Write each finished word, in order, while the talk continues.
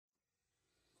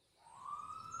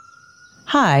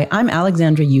Hi, I'm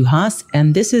Alexandra Juhas,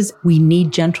 and this is We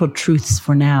Need Gentle Truths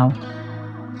for Now.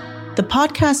 The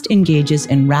podcast engages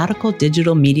in radical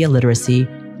digital media literacy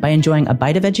by enjoying a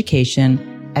bite of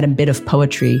education and a bit of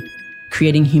poetry,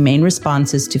 creating humane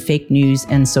responses to fake news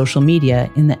and social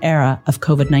media in the era of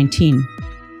COVID-19.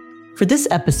 For this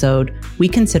episode, we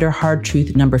consider hard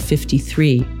truth number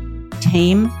 53,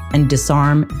 Tame and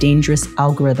Disarm Dangerous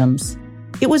Algorithms.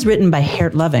 It was written by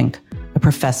Geert Lovink, a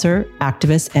professor,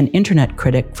 activist, and internet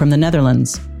critic from the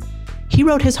Netherlands. He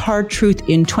wrote his hard truth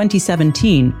in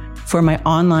 2017 for my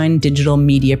online digital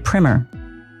media primer.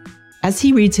 As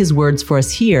he reads his words for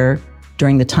us here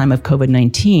during the time of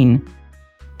COVID-19,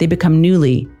 they become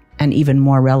newly and even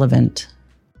more relevant.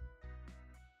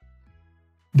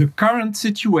 The current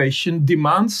situation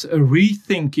demands a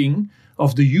rethinking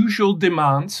of the usual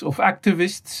demands of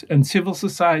activists and civil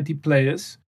society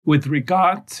players with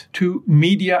regard to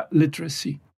media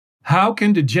literacy. How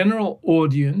can the general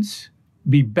audience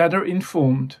be better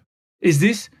informed? Is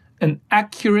this an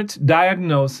accurate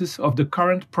diagnosis of the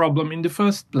current problem in the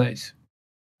first place?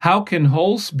 How can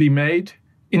holes be made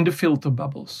in the filter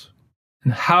bubbles?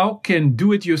 And how can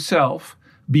do-it-yourself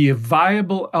be a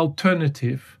viable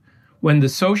alternative when the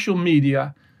social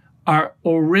media are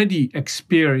already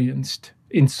experienced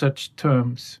in such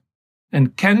terms?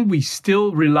 And can we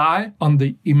still rely on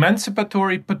the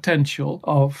emancipatory potential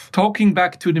of talking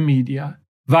back to the media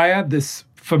via this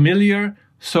familiar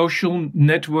social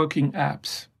networking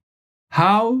apps?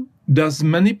 How does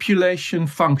manipulation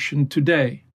function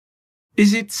today?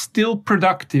 Is it still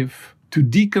productive to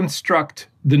deconstruct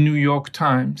the New York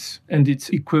Times and its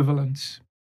equivalents?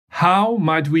 How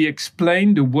might we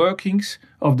explain the workings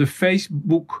of the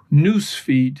Facebook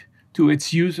newsfeed to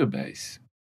its user base?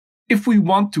 If we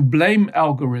want to blame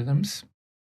algorithms,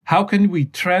 how can we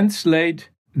translate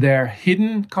their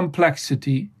hidden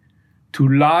complexity to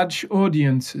large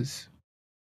audiences?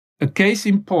 A case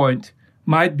in point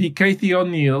might be Cathy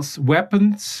O'Neill's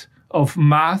Weapons of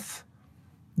Math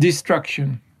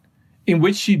Destruction, in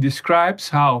which she describes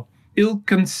how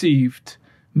ill-conceived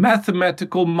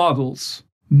mathematical models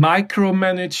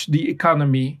micromanage the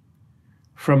economy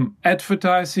from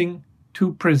advertising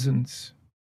to prisons.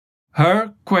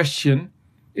 Her question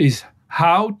is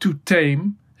how to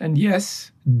tame and,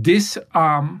 yes,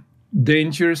 disarm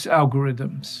dangerous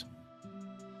algorithms.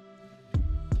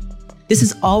 This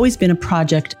has always been a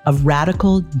project of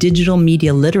radical digital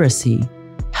media literacy,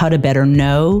 how to better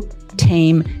know,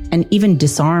 tame, and even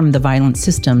disarm the violent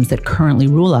systems that currently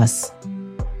rule us.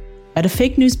 At a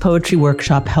fake news poetry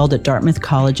workshop held at Dartmouth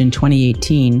College in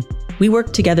 2018, we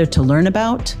worked together to learn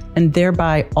about and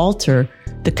thereby alter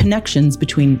the connections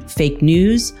between fake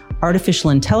news, artificial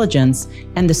intelligence,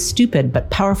 and the stupid but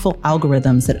powerful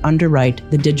algorithms that underwrite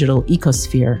the digital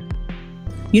ecosphere.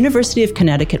 University of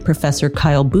Connecticut professor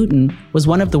Kyle Booten was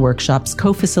one of the workshop's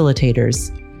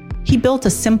co-facilitators. He built a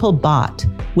simple bot,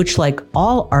 which, like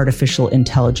all artificial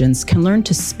intelligence, can learn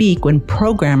to speak when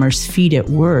programmers feed it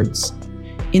words.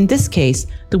 In this case,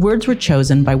 the words were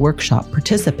chosen by workshop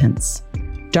participants.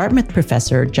 Dartmouth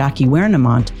professor Jackie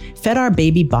Wernimont fed our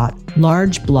baby bot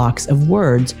large blocks of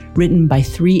words written by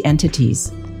three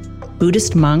entities: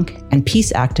 Buddhist monk and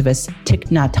peace activist Thich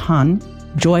Nhat Hanh,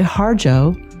 Joy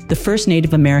Harjo, the first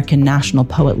Native American National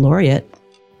Poet Laureate,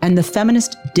 and the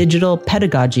feminist digital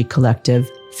pedagogy collective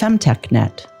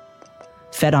FemTechNet.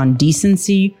 Fed on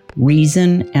decency,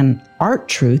 reason, and art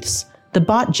truths, the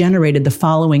bot generated the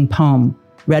following poem,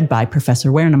 read by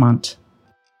Professor Wernimont.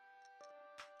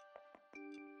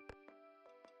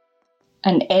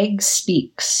 An egg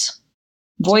speaks.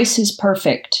 Voice is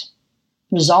perfect.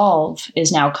 Resolve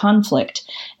is now conflict,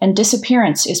 and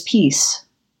disappearance is peace.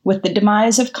 With the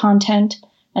demise of content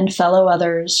and fellow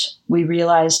others, we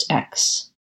realized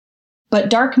X. But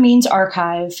dark means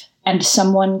archive, and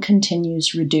someone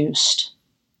continues reduced.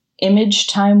 Image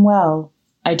time well,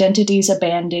 identities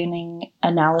abandoning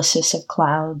analysis of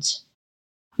clouds.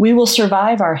 We will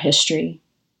survive our history.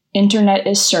 Internet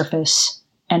is surface,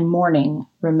 and morning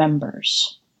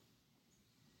remembers.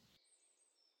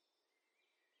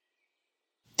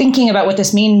 Thinking about what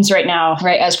this means right now,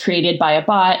 right, as created by a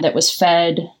bot that was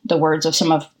fed the words of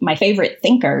some of my favorite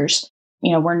thinkers,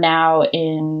 we're now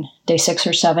in day 6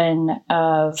 or 7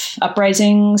 of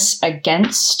uprisings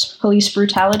against police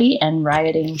brutality and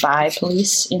rioting by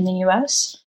police in the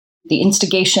US. The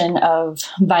instigation of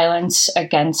violence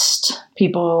against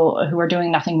people who are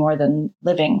doing nothing more than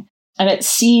living. And it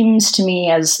seems to me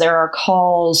as there are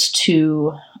calls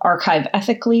to archive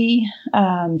ethically,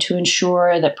 to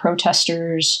ensure that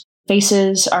protesters'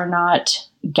 faces are not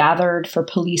gathered for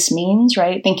police means,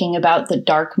 right? Thinking about the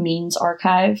dark means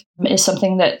archive is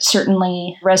something that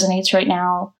certainly resonates right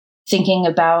now. Thinking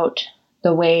about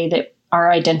the way that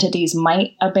our identities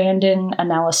might abandon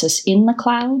analysis in the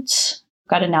clouds.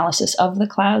 Got analysis of the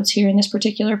clouds here in this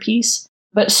particular piece.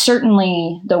 But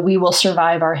certainly the we will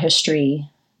survive our history,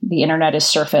 the internet is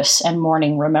surface and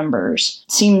mourning remembers,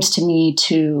 seems to me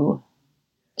to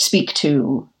speak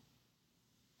to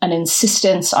an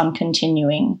insistence on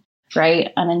continuing,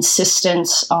 right? An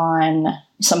insistence on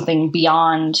something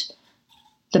beyond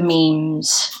the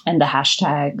memes and the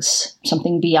hashtags,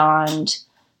 something beyond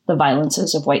the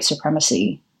violences of white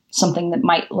supremacy, something that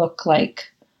might look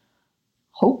like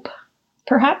hope,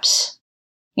 perhaps.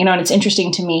 And it's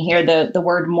interesting to me here, the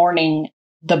word mourning,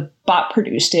 the bot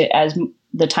produced it as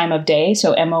the time of day,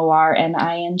 so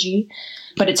MORNING.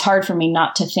 But it's hard for me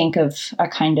not to think of a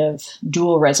kind of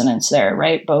dual resonance there,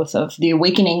 right? Both of the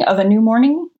awakening of a new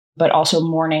morning, but also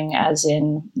mourning as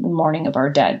in the mourning of our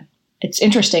dead. It's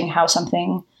interesting how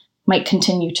something might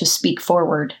continue to speak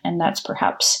forward, and that's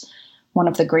perhaps one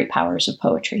of the great powers of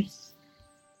poetry.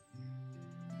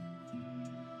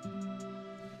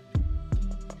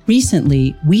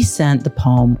 Recently, we sent the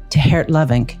poem to Geert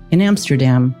Lovink in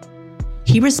Amsterdam.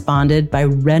 He responded by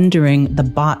rendering the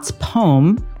bot's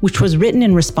poem, which was written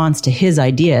in response to his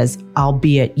ideas,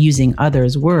 albeit using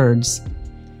others' words,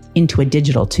 into a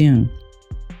digital tune.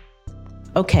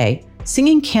 Okay,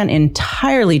 singing can't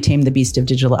entirely tame the beast of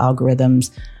digital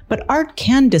algorithms, but art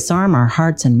can disarm our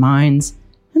hearts and minds,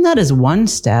 and that is one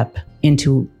step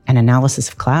into an analysis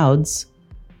of clouds.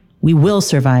 We will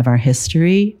survive our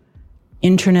history.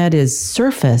 Internet is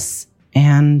surface,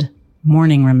 and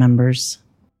mourning remembers.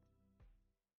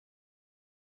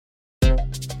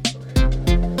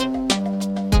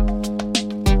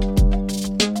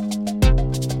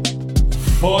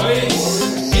 Voice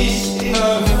is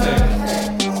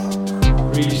perfect.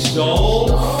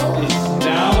 Resolve is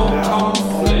now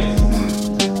conflict.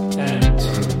 And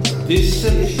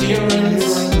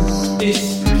disappearance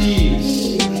is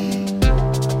peace.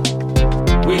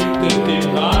 With the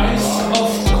demise of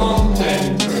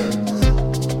content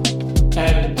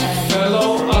and fellow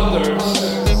others,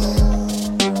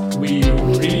 we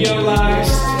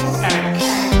realized acts.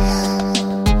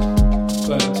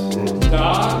 But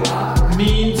dark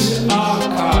means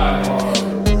archive,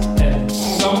 and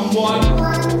someone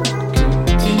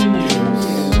continues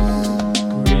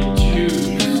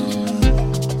reduced.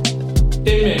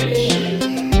 Image,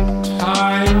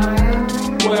 time,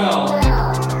 well,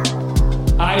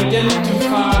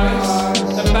 identifies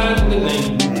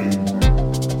abandoning.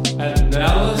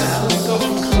 Analysis of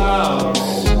clouds.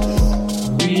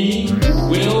 We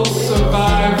will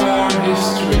survive our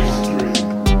history.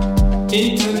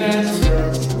 Internet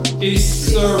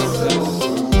is surface,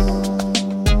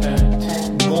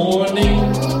 and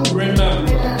mourning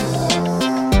remembers.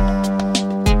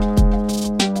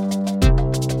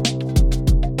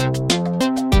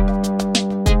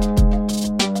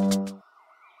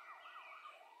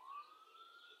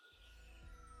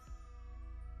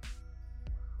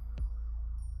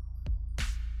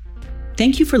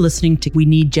 Thank you for listening to We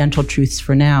Need Gentle Truths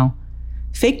for Now.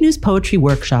 Fake news poetry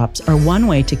workshops are one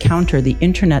way to counter the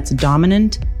internet's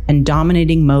dominant and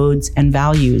dominating modes and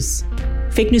values.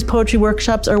 Fake news poetry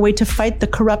workshops are a way to fight the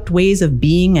corrupt ways of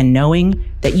being and knowing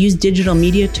that use digital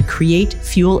media to create,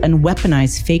 fuel, and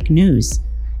weaponize fake news,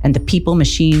 and the people,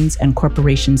 machines, and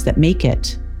corporations that make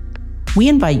it. We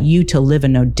invite you to live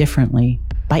and know differently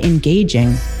by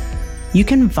engaging. You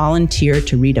can volunteer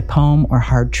to read a poem or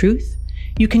hard truth.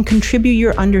 You can contribute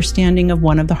your understanding of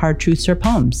one of the hard truths or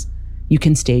poems. You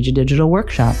can stage a digital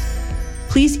workshop.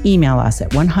 Please email us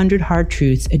at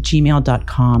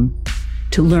 100hardtruths@gmail.com.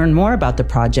 To learn more about the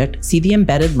project, see the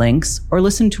embedded links or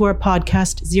listen to our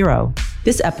podcast Zero.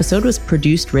 This episode was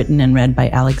produced, written, and read by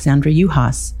Alexandra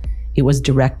Juhas. It was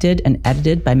directed and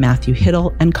edited by Matthew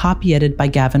Hiddle and copy-edited by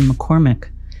Gavin McCormick.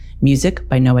 Music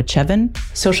by Noah Chevin,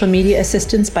 social media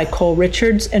assistance by Cole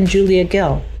Richards and Julia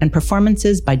Gill, and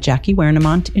performances by Jackie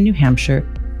Wernimont in New Hampshire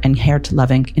and Geert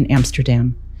Lovink in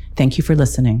Amsterdam. Thank you for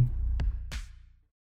listening.